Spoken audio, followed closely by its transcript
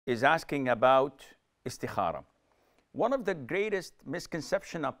is asking about istikhara. One of the greatest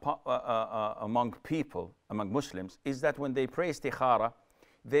misconceptions among people, among Muslims, is that when they pray istikhara,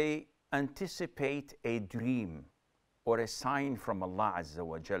 they anticipate a dream or a sign from Allah Azza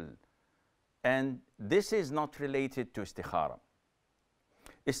wa Jal. And this is not related to istikhara.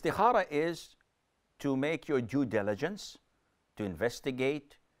 Istikhara is to make your due diligence, to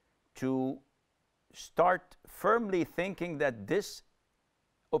investigate, to start firmly thinking that this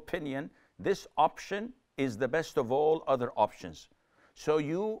opinion, this option is the best of all other options. So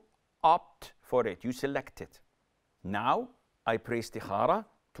you opt for it, you select it. Now, I pray istikhara,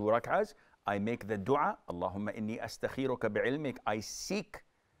 2 rak'ahs, I make the dua, Allahumma inni astakhiruka bi'ilmik, I seek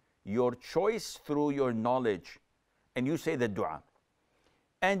your choice through your knowledge. And you say the dua.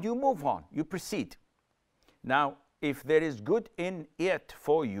 And you move on, you proceed. Now, if there is good in it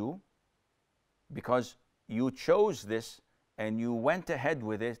for you, because you chose this and you went ahead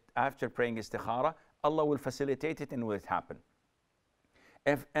with it after praying istikhara, Allah will facilitate it and will it happen.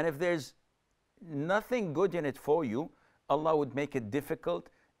 And if there's nothing good in it for you, Allah would make it difficult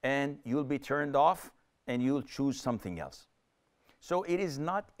and you'll be turned off and you'll choose something else. So it is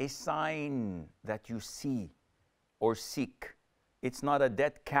not a sign that you see or seek. It's not a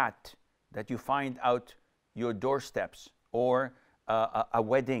dead cat that you find out your doorsteps, or a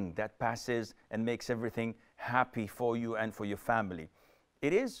wedding that passes and makes everything happy for you and for your family.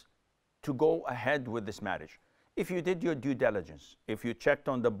 It is to go ahead with this marriage. If you did your due diligence, if you checked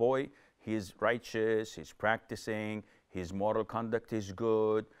on the boy, he's righteous, he's practicing, his moral conduct is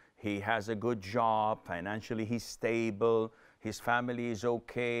good, he has a good job, financially he's stable, his family is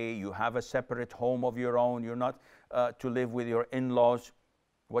okay, you have a separate home of your own, you're not to live with your in-laws,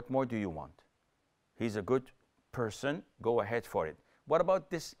 what more do you want? He's a good person, go ahead for it. What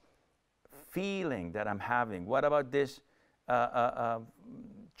about this feeling that I'm having? What about this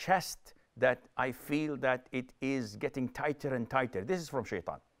chest that I feel that it is getting tighter and tighter? This is from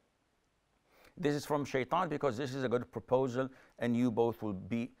shaitan. This is from shaitan because this is a good proposal and you both will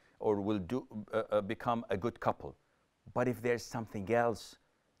be or will become a good couple. But if there's something else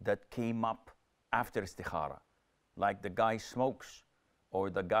that came up after istikhara, like the guy smokes, or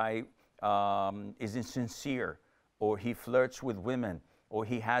the guy is insincere, or he flirts with women, or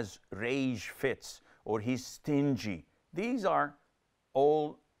he has rage fits, or he's stingy. These are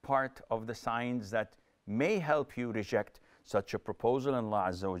all part of the signs that may help you reject such a proposal, and Allah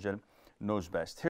Azza wa Jal knows best.